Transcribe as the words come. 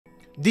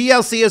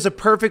DLC is a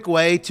perfect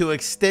way to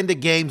extend a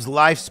game's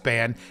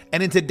lifespan,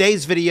 and in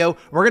today's video,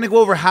 we're going to go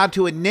over how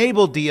to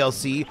enable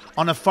DLC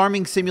on a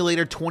Farming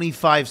Simulator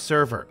 25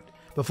 server.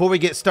 Before we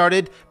get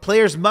started,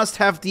 players must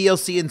have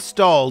DLC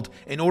installed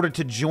in order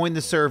to join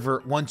the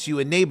server once you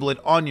enable it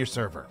on your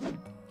server.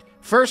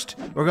 First,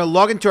 we're going to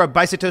log into our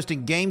Bicyc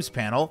Toasting Games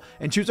panel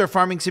and choose our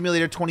Farming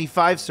Simulator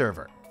 25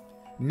 server.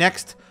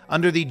 Next,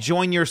 under the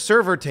Join Your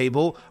Server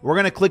table, we're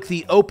going to click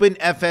the Open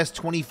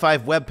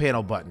FS25 Web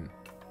Panel button.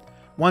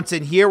 Once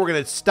in here, we're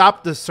going to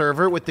stop the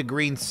server with the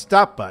green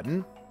Stop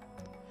button.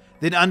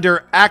 Then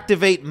under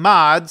Activate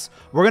Mods,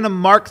 we're going to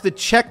mark the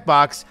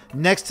checkbox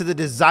next to the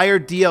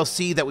desired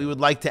DLC that we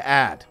would like to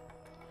add.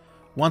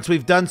 Once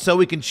we've done so,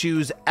 we can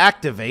choose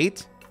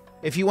Activate.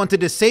 If you want to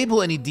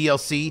disable any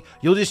DLC,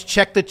 you'll just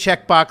check the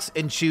checkbox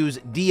and choose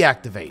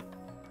Deactivate.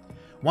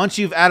 Once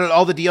you've added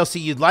all the DLC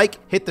you'd like,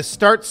 hit the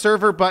Start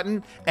Server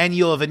button, and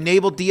you'll have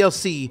enabled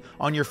DLC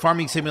on your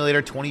Farming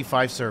Simulator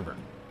 25 server.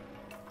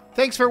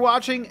 Thanks for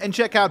watching, and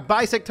check out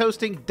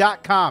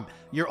BicycToasting.com,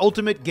 your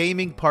ultimate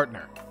gaming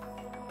partner.